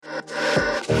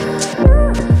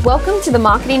Welcome to the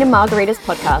Marketing and Margaritas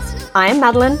podcast. I am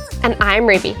Madeline. And I'm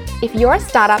Ruby. If you're a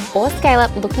startup or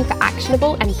scale-up looking for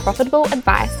actionable and profitable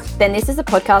advice, then this is a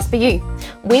podcast for you.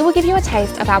 We will give you a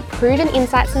taste of our proven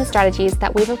insights and strategies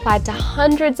that we've applied to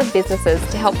hundreds of businesses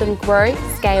to help them grow,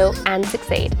 scale, and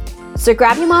succeed. So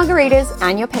grab your margaritas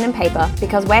and your pen and paper,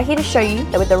 because we're here to show you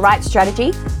that with the right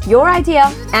strategy, your idea,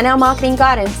 and our marketing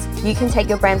guidance, you can take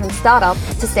your brand from startup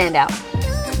to stand out.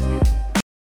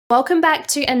 Welcome back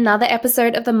to another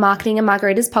episode of the Marketing and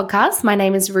Margaritas podcast. My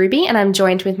name is Ruby and I'm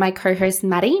joined with my co-host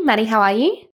Maddie. Maddie, how are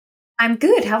you? I'm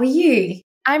good. How are you?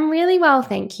 I'm really well,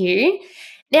 thank you.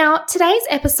 Now, today's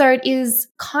episode is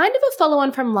kind of a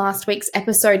follow-on from last week's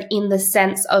episode in the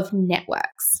sense of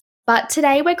networks. But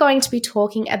today we're going to be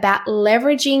talking about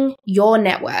leveraging your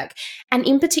network, and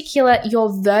in particular,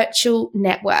 your virtual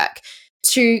network,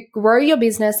 to grow your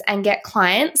business and get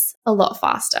clients a lot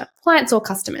faster, clients or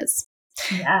customers.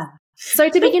 Yeah. So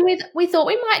to begin with, we thought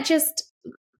we might just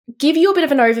give you a bit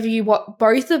of an overview what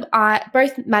both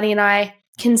Maddie and I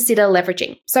consider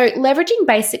leveraging. So leveraging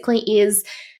basically is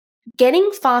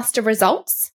getting faster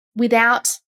results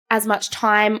without as much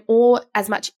time or as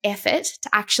much effort to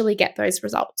actually get those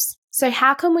results. So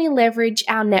how can we leverage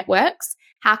our networks?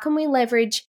 How can we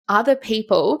leverage other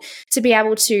people to be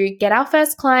able to get our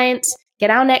first client,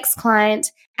 get our next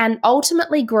client, and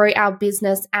ultimately grow our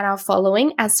business and our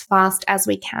following as fast as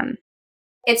we can?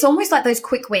 It's almost like those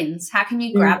quick wins. How can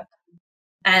you grab them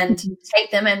and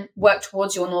take them and work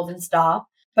towards your Northern Star,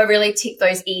 but really tick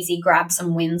those easy grabs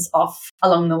and wins off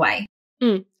along the way?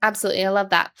 Absolutely. I love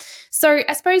that. So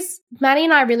I suppose Maddie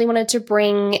and I really wanted to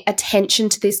bring attention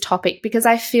to this topic because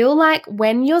I feel like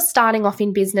when you're starting off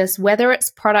in business, whether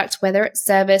it's product, whether it's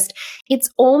serviced, it's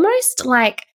almost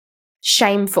like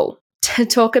shameful to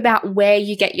talk about where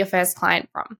you get your first client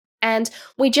from. And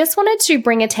we just wanted to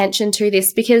bring attention to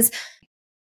this because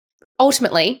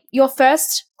ultimately your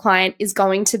first client is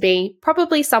going to be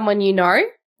probably someone you know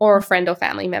or a friend or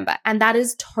family member, and that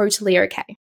is totally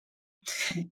okay.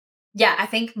 Yeah, I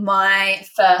think we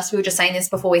were just saying this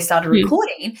before we started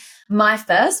recording, my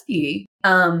first few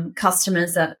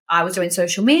customers that I was doing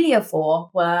social media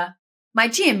for were my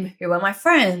gym, who were my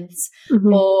friends,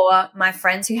 or my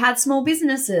friends who had small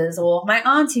businesses, or my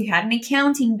aunt who had an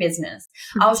accounting business.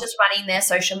 I was just running their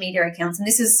social media accounts, and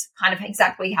this is kind of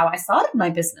exactly how I started my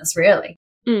business, really.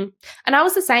 And I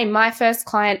was the same. My first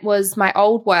client was my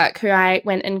old work, who I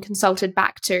went and consulted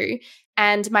back to,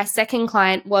 and my second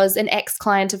client was an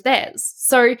ex-client of theirs.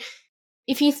 So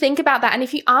if you think about that, and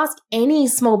if you ask any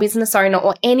small business owner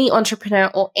or any entrepreneur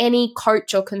or any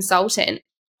coach or consultant,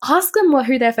 ask them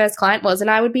who their first client was, and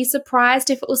I would be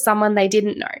surprised if it was someone they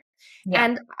didn't know. Yeah.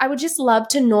 And I would just love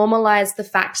to normalize the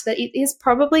fact that it is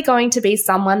probably going to be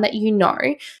someone that you know.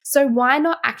 So why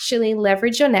not actually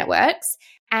leverage your networks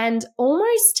and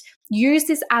almost use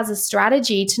this as a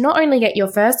strategy to not only get your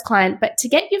first client, but to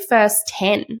get your first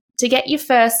 10, to get your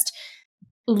first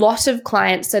lot of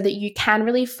clients so that you can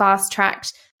really fast track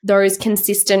those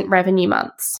consistent revenue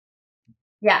months.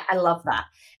 Yeah, I love that.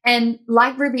 And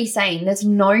like Ruby's saying, there's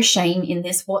no shame in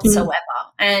this whatsoever.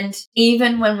 And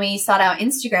even when we start our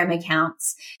Instagram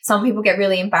accounts, some people get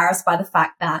really embarrassed by the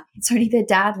fact that it's only their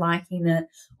dad liking it,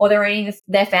 or they're only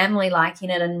their family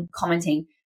liking it and commenting.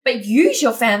 But use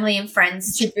your family and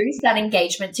friends to boost that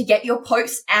engagement, to get your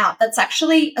posts out. That's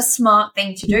actually a smart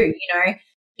thing to do. You know,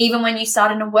 even when you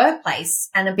start in a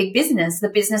workplace and a big business, the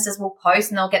businesses will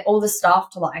post and they'll get all the staff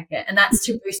to like it. And that's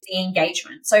to boost the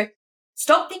engagement. So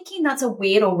stop thinking that's a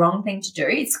weird or wrong thing to do.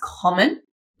 It's common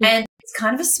and it's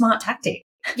kind of a smart tactic.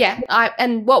 Yeah.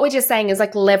 And what we're just saying is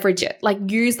like leverage it, like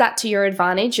use that to your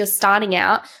advantage. You're starting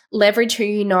out, leverage who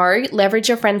you know, leverage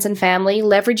your friends and family,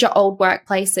 leverage your old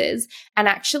workplaces, and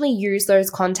actually use those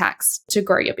contacts to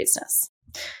grow your business.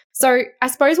 So I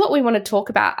suppose what we want to talk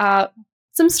about are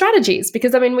some strategies,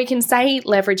 because I mean, we can say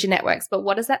leverage your networks, but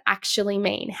what does that actually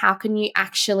mean? How can you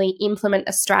actually implement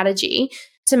a strategy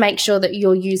to make sure that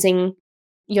you're using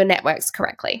your networks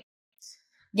correctly?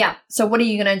 Yeah. So what are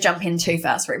you going to jump into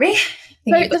first, Ruby?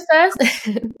 So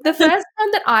the first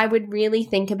one that I would really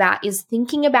think about is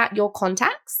thinking about your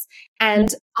contacts.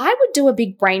 And I would do a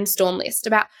big brainstorm list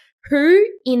about who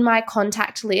in my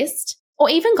contact list, or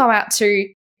even go out to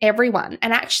everyone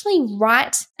and actually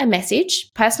write a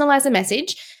message, personalize a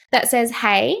message that says,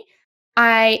 hey,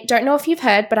 I don't know if you've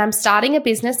heard, but I'm starting a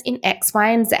business in X, Y,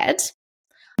 and Z.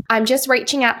 I'm just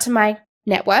reaching out to my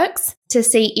networks to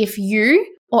see if you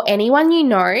or anyone you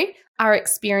know are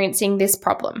experiencing this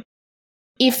problem.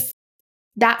 If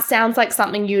that sounds like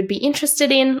something you would be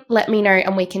interested in, let me know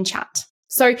and we can chat.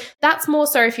 So that's more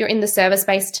so if you're in the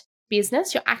service-based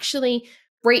business, you're actually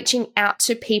reaching out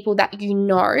to people that you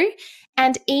know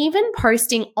And even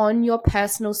posting on your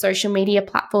personal social media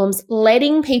platforms,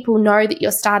 letting people know that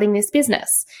you're starting this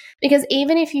business. Because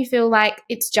even if you feel like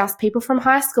it's just people from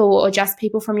high school or just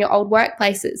people from your old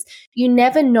workplaces, you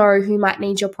never know who might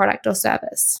need your product or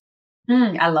service.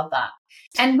 I love that.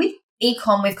 And with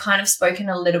e-com, we've kind of spoken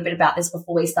a little bit about this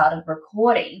before we started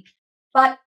recording,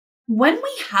 but when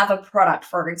we have a product,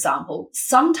 for example,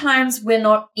 sometimes we're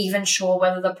not even sure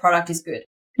whether the product is good.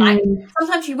 Like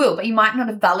sometimes you will, but you might not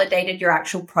have validated your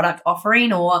actual product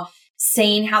offering or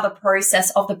seen how the process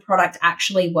of the product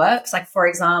actually works. Like, for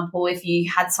example, if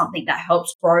you had something that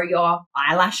helps grow your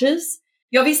eyelashes,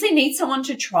 you obviously need someone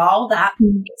to trial that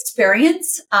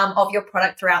experience of your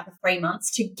product throughout the 3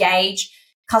 months to gauge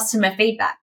customer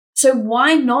feedback. So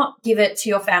why not give it to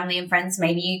your family and friends?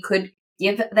 Maybe you could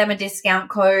give them a discount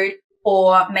code,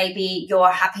 or maybe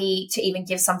you're happy to even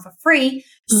give some for free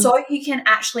so you can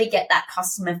actually get that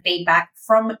customer feedback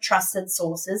from trusted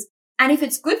sources. And if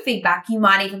it's good feedback, you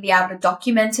might even be able to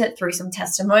document it through some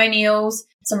testimonials,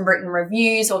 some written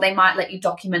reviews, or they might let you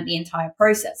document the entire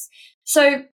process.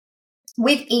 So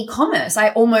with e-commerce, I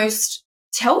almost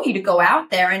tell you to go out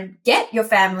there and get your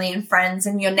family and friends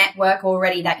and your network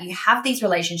already that you have these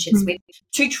relationships with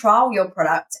to trial your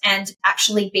product and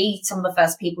actually be some of the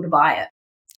first people to buy it.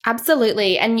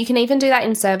 Absolutely. And you can even do that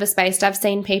in service-based. I've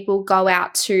seen people go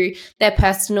out to their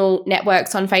personal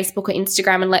networks on Facebook or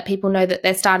Instagram and let people know that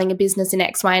they're starting a business in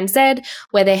X, Y, and Z,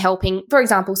 where they're helping, for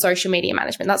example, social media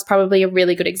management. That's probably a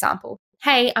really good example.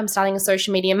 Hey, I'm starting a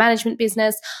social media management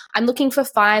business. I'm looking for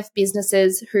 5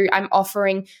 businesses who I'm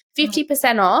offering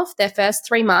 50% off their first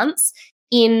 3 months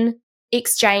in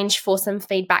exchange for some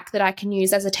feedback that I can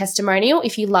use as a testimonial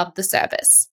if you love the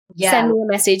service. Yeah. Send me a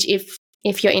message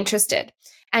if you're interested.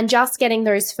 And just getting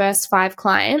those first 5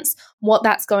 clients, what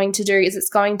that's going to do is it's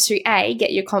going to A,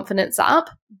 get your confidence up,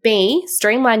 B,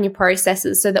 streamline your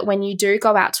processes so that when you do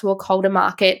go out to a colder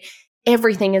market,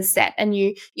 everything is set and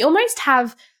you almost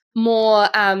have more,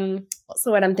 what's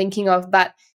the word I'm thinking of?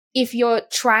 But if you're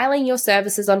trialing your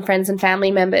services on friends and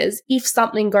family members, if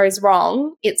something goes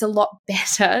wrong, it's a lot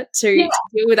better to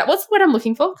deal with that. What's the word I'm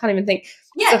looking for? Can't even think.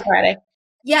 Yeah. It's a Friday.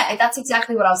 Yeah, that's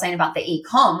exactly what I was saying about the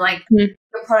e-com. Like, your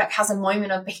product has a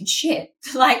moment of being shit.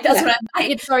 Like, that's what I'm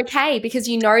saying. It's okay because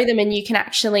you know them and you can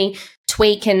actually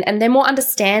tweak and they're more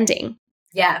understanding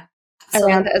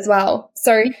around it as well.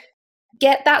 So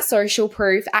get that social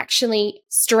proof, actually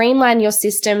streamline your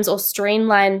systems or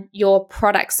streamline your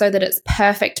product so that it's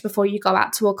perfect before you go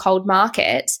out to a cold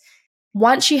market.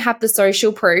 Once you have the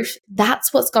social proof,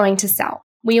 that's what's going to sell.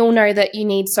 We all know that you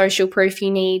need social proof.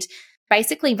 You need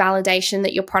basically validation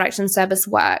that your product and service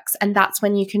works. And that's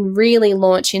when you can really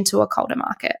launch into a colder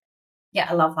market. Yeah,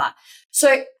 I love that.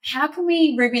 So how can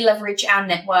we, Ruby, leverage our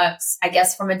networks, I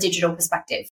guess, from a digital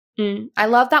perspective? I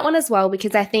love that one as well,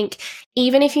 because I think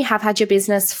even if you have had your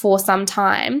business for some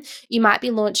time, you might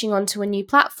be launching onto a new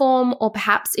platform, or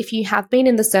perhaps if you have been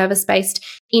in the service-based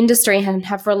industry and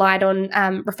have relied on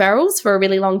referrals for a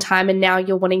really long time and now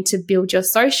you're wanting to build your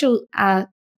social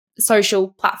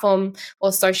platform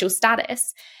or social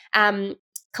status,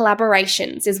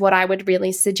 collaborations is what I would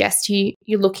really suggest you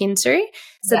look into.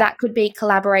 So that could be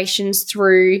collaborations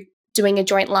through doing a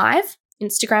joint live,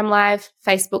 Instagram live,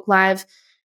 Facebook live,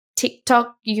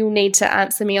 TikTok. You'll need to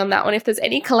answer me on that one if there's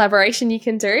any collaboration you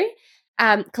can do.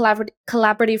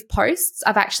 Collaborative posts.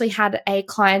 I've actually had a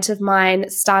client of mine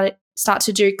start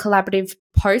to do collaborative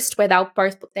post where they'll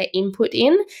both put their input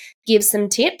in, give some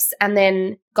tips, and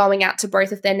then going out to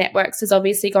both of their networks is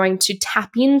obviously going to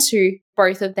tap into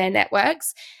both of their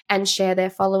networks and share their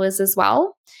followers as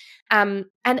well. And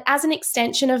as an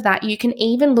extension of that, you can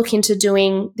even look into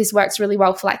doing, this works really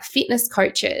well for like fitness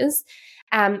coaches,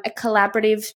 a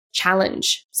collaborative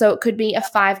challenge. So it could be a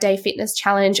 5-day fitness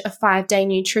challenge, a 5-day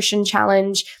nutrition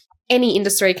challenge. Any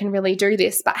industry can really do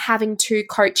this, but having 2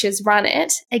 coaches run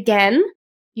it, again,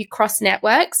 you cross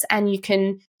networks and you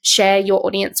can share your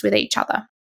audience with each other.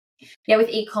 Yeah, with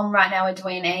e-com right now, we're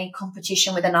doing a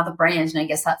competition with another brand, and I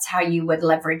guess that's how you would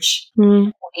leverage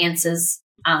audiences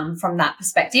from that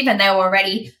perspective. And there were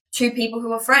already 2 people who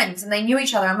were friends and they knew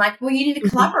each other. I'm like, well, you need to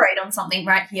collaborate on something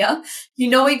right here. You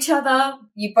know each other.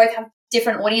 You both have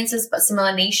different audiences but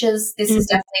similar niches. This is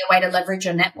definitely a way to leverage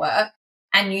your network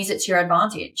and use it to your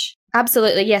advantage.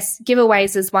 Absolutely, yes.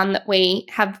 Giveaways is one that we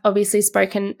have obviously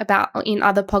spoken about in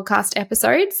other podcast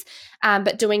episodes,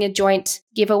 but doing a joint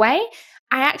giveaway.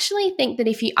 I actually think that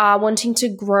if you are wanting to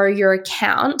grow your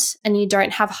account and you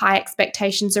don't have high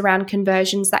expectations around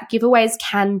conversions, that giveaways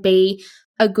can be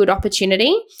a good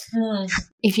opportunity.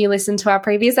 If you listen to our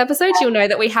previous episodes, you'll know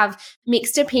that we have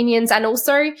mixed opinions, and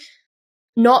also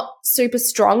not super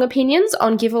strong opinions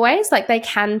on giveaways. Like, they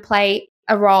can play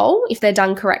a role if they're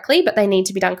done correctly, but they need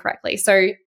to be done correctly. So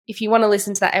if you want to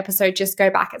listen to that episode, just go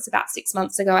back. It's about 6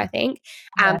 months ago, I think.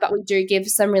 But we do give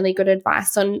some really good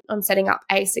advice on setting up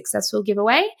a successful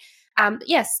giveaway.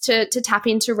 Yes, to tap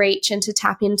into reach and to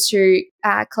tap into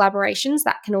collaborations,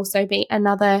 that can also be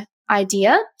another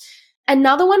idea.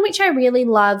 Another one which I really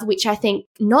love, which I think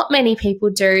not many people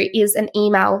do, is an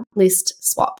email list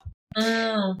swap.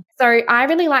 So I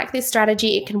really like this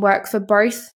strategy. It can work for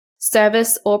both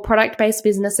service or product-based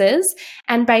businesses.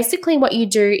 And basically what you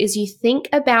do is you think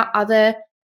about other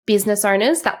business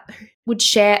owners that would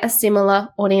share a similar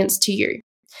audience to you.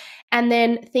 And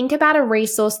then think about a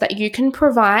resource that you can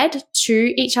provide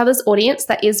to each other's audience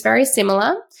that is very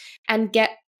similar, and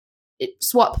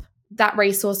swap that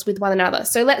resource with one another.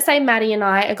 So let's say Maddie and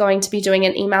I are going to be doing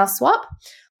an email swap.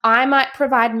 I might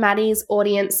provide Maddie's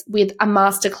audience with a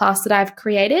masterclass that I've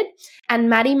created, and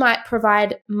Maddie might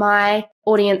provide my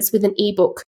audience with an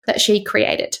ebook that she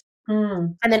created.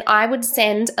 And then I would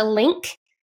send a link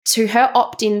to her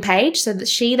opt-in page so that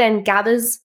she then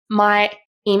gathers my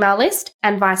email list,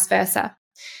 and vice versa.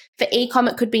 For e-com,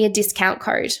 it could be a discount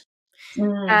code.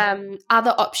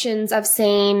 Other options, I've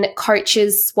seen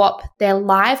coaches swap their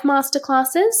live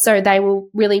masterclasses. So they will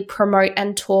really promote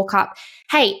and talk up,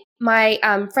 hey, my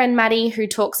friend Maddie, who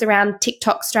talks around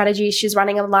TikTok strategy, she's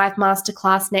running a live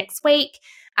masterclass next week.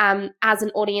 As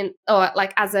an audience, or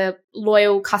like as a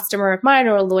loyal customer of mine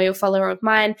or a loyal follower of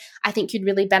mine, I think you'd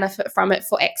really benefit from it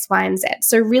for X, Y, and Z.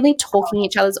 So really talking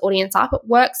each other's audience up. It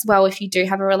works well if you do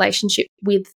have a relationship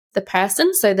with the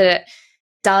person, so that it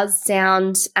does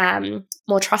sound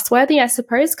more trustworthy, I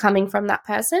suppose, coming from that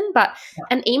person. But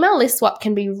an email list swap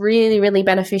can be really, really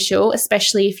beneficial,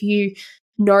 especially if you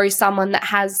know someone that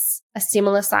has a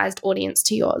similar sized audience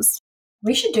to yours.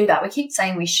 We should do that. We keep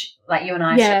saying we should, like you and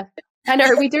I should. I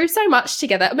know, we do so much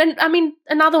together. I mean,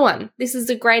 another one. This is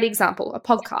a great example, a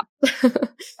podcast.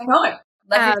 I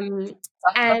know.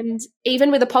 And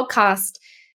even with a podcast,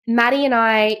 Maddie and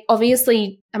I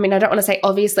obviously, I mean, I don't want to say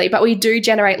obviously, but we do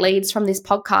generate leads from this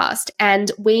podcast. And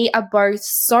we are both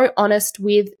so honest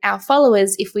with our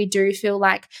followers if we do feel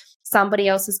like somebody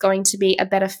else is going to be a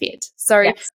better fit.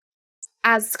 So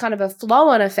as kind of a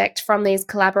flow-on effect from these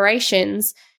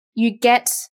collaborations, you get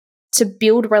to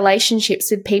build relationships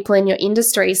with people in your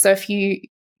industry. So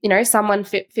if someone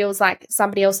feels like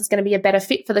somebody else is going to be a better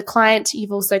fit for the client,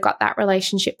 you've also got that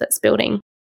relationship that's building.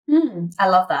 I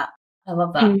love that.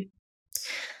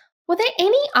 Were there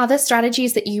any other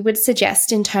strategies that you would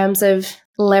suggest in terms of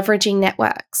leveraging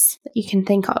networks that you can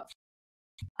think of?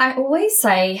 I always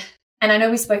say, and I know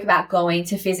we spoke about going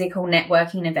to physical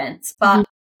networking events, but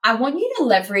I want you to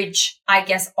leverage, I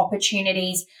guess,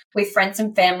 opportunities with friends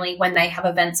and family when they have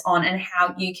events on, and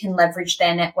how you can leverage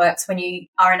their networks when you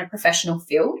are in a professional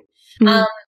field.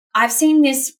 I've seen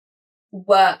this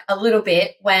work a little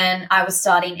bit when I was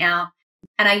starting out,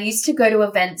 and I used to go to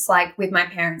events like with my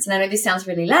parents. And I know this sounds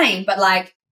really lame, but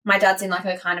like my dad's in like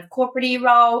a kind of corporate-y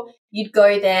role. You'd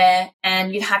go there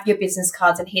and you'd have your business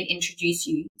cards and he'd introduce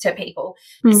you to people.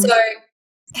 So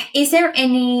is there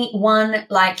anyone,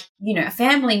 like, a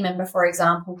family member, for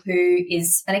example, who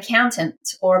is an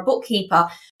accountant or a bookkeeper,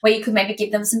 where you could maybe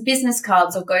give them some business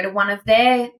cards or go to one of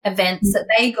their events that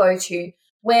they go to,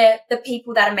 where the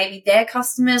people that are maybe their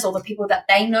customers or the people that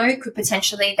they know could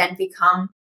potentially then become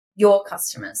your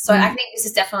customers? So I think this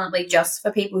is definitely just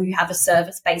for people who have a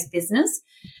service-based business.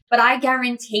 But I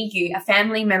guarantee you a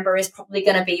family member is probably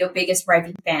going to be your biggest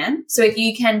raving fan. So if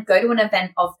you can go to an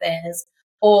event of theirs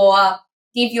or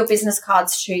give your business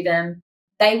cards to them,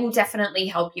 they will definitely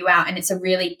help you out. And it's a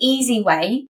really easy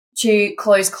way to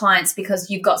close clients because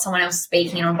you've got someone else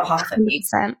speaking on behalf of you.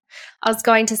 100%. I was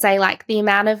going to say, like, the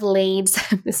amount of leads,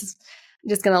 I'm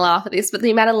just going to laugh at this, but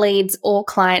the amount of leads or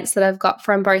clients that I've got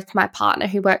from both my partner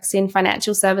who works in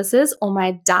financial services or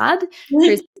my dad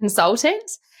who's a consultant.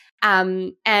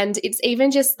 And it's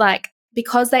even just like,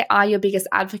 because they are your biggest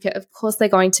advocate, of course they're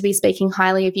going to be speaking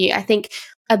highly of you. I think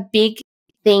a big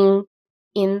thing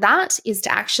in that is to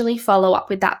actually follow up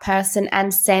with that person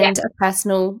and send a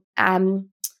personal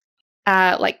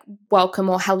like welcome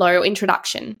or hello or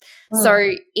introduction.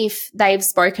 So if they've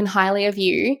spoken highly of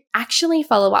you, actually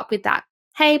follow up with that.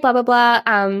 Hey, blah, blah, blah.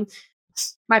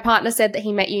 My partner said that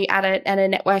he met you at a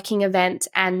networking event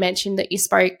and mentioned that you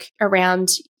spoke around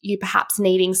you perhaps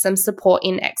needing some support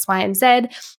in X, Y, and Z.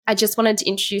 I just wanted to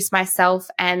introduce myself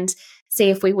and see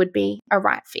if we would be a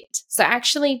right fit. So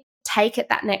actually take it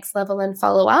that next level and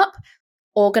follow up,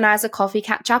 organize a coffee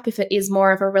catch up if it is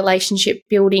more of a relationship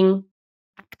building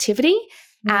activity,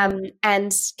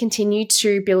 and continue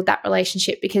to build that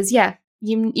relationship because,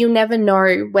 You'll never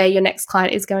know where your next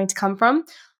client is going to come from.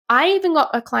 I even got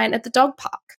a client at the dog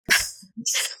park.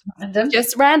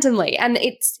 Just randomly. And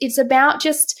it's about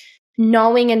just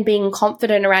knowing and being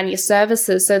confident around your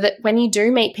services so that when you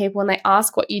do meet people and they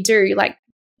ask what you do, like,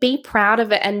 be proud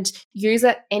of it and use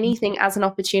anything as an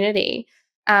opportunity.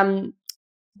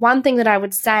 One thing that I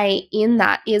would say in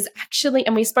that is actually,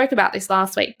 and we spoke about this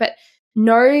last week, but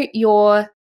know your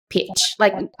pitch.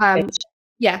 Like,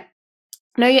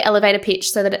 know your elevator pitch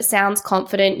so that it sounds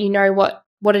confident. You know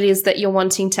what it is that you're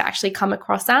wanting to actually come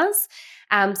across as,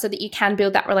 so that you can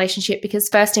build that relationship, because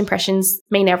first impressions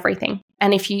mean everything.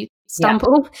 And if you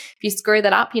stumble, if you screw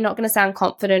that up, you're not going to sound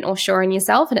confident or sure in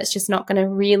yourself, and it's just not going to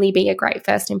really be a great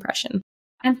first impression.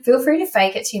 And feel free to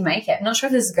fake it till you make it. I'm not sure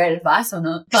if this is great advice or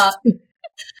not, but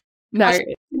no.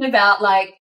 About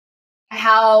like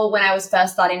how when I was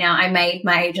first starting out, I made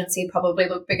my agency probably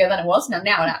look bigger than it was. Now it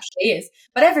actually is.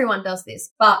 But everyone does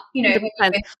this. But, you know,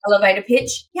 when you elevator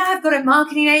pitch, I've got a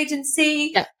marketing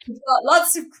agency. Yeah. We've got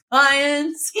lots of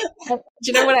clients. Do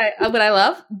you know what I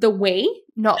love? The we,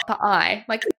 not the I.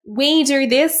 Like, we do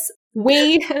this.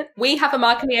 We have a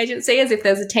marketing agency, as if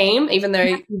there's a team, even though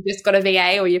you've just got a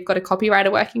VA or you've got a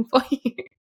copywriter working for you.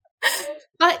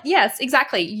 But yes,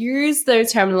 exactly. Use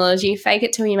those terminology, fake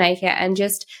it till you make it, and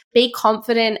just be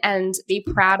confident and be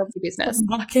proud of your business.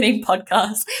 Marketing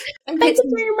podcast. Fake it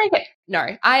till you make it.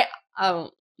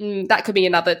 No, that could be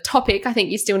another topic. I think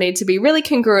you still need to be really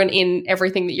congruent in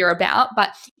everything that you're about.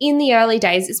 But in the early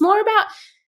days, it's more about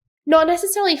not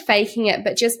necessarily faking it,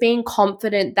 but just being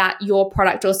confident that your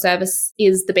product or service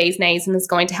is the bee's knees and is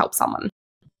going to help someone.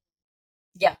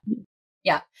 Yeah.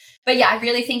 Yeah. But I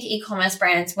really think e-commerce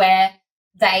brands, where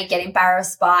they get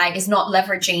embarrassed by is not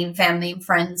leveraging family and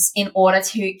friends in order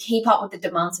to keep up with the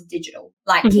demands of digital.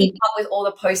 Like, keep up with all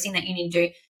the posting that you need to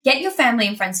do. Get your family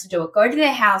and friends to do it. Go to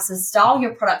their houses, style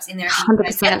your products in there.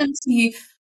 100%. Get them to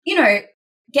you know,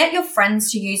 get your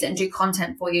friends to use it and do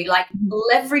content for you. Like,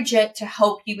 leverage it to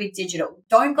help you with digital.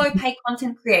 Don't go pay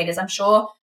content creators.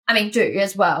 Do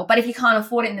as well. But if you can't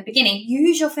afford it in the beginning,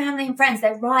 use your family and friends.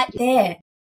 They're right there.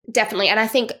 Definitely. And I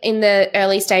think in the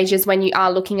early stages, when you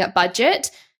are looking at budget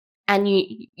and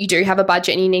you do have a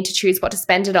budget and you need to choose what to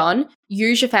spend it on,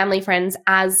 use your family friends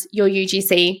as your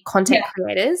UGC content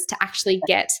creators to actually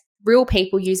get real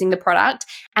people using the product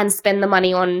and spend the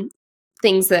money on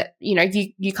things that, you know,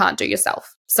 you can't do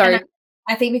yourself. So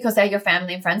I think because they're your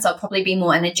family and friends, they'll probably be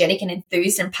more energetic and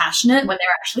enthused and passionate when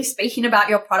they're actually speaking about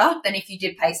your product than if you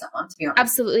did pay someone, to be honest.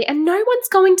 Absolutely. And no one's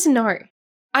going to know.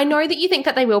 I know that you think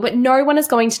that they will, but no one is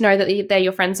going to know that they're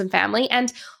your friends and family.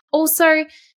 And also,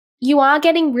 you are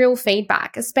getting real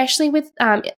feedback, especially with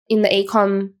in the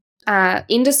e-com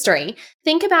industry.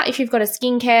 Think about if you've got a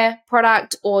skincare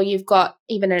product or you've got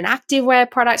even an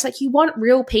activewear product. Like, you want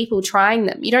real people trying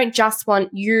them. You don't just want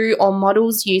you or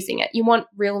models using it. You want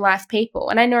real life people.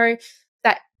 And I know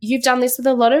that you've done this with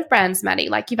a lot of brands, Maddie.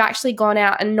 Like, you've actually gone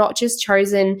out and not just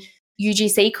chosen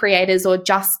UGC creators or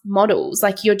just models.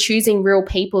 Like, you're choosing real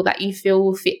people that you feel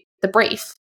will fit the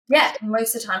brief. Yeah,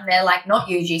 most of the time they're like not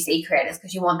UGC creators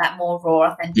because you want that more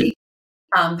raw, authentic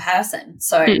person.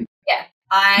 So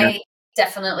I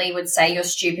definitely would say you're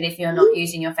stupid if you're not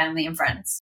using your family and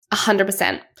friends.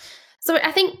 100%. So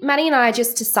I think Maddie and I,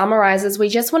 just to summarize, is we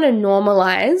just want to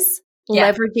normalize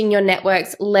leveraging your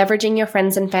networks, leveraging your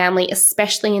friends and family,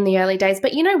 especially in the early days.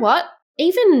 But you know what?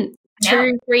 Even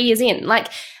 2-3 years in, like,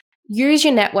 use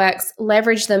your networks,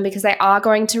 leverage them, because they are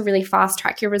going to really fast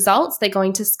track your results. They're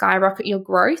going to skyrocket your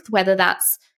growth, whether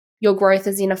that's your growth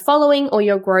as in a following or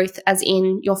your growth as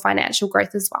in your financial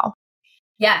growth as well.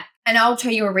 Yeah. And I'll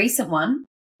tell you a recent one.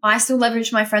 I still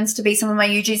leverage my friends to be some of my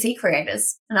UGC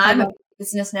creators. And I'm a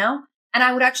business now. And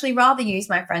I would actually rather use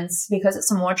my friends because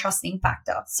it's a more trusting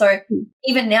factor. So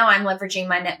even now I'm leveraging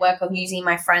my network of using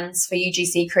my friends for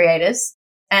UGC creators.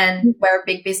 And we're a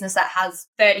big business that has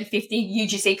 30, 50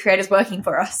 UGC creators working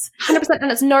for us. 100%.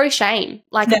 And it's no shame.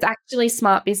 Like, it's actually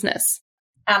smart business.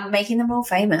 Making them all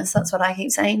famous. That's what I keep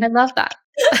saying. I love that.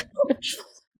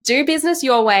 Do business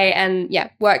your way and,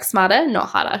 work smarter, not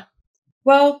harder.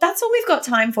 Well, that's all we've got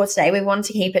time for today. We wanted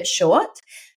to keep it short,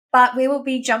 but we will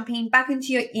be jumping back into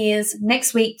your ears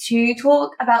next week to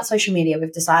talk about social media,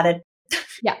 we've decided.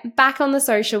 Yeah, back on the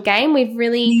social game. We've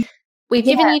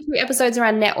given you 2 episodes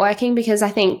around networking because I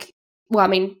think,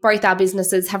 both our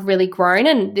businesses have really grown,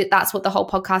 and that's what the whole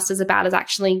podcast is about, is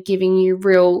actually giving you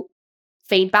real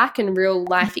feedback and real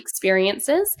life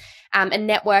experiences. And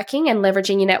networking and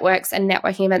leveraging your networks and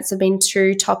networking events have been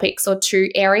 2 topics or 2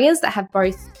 areas that have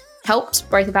both helped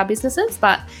both of our businesses,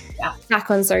 but back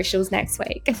on socials next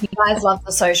week. You guys love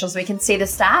the socials. We can see the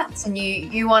stats and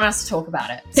you want us to talk about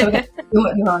it. So we're going to do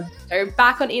what you want. So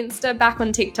back on Insta, back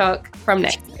on TikTok from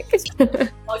next week.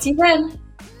 Talk to you then.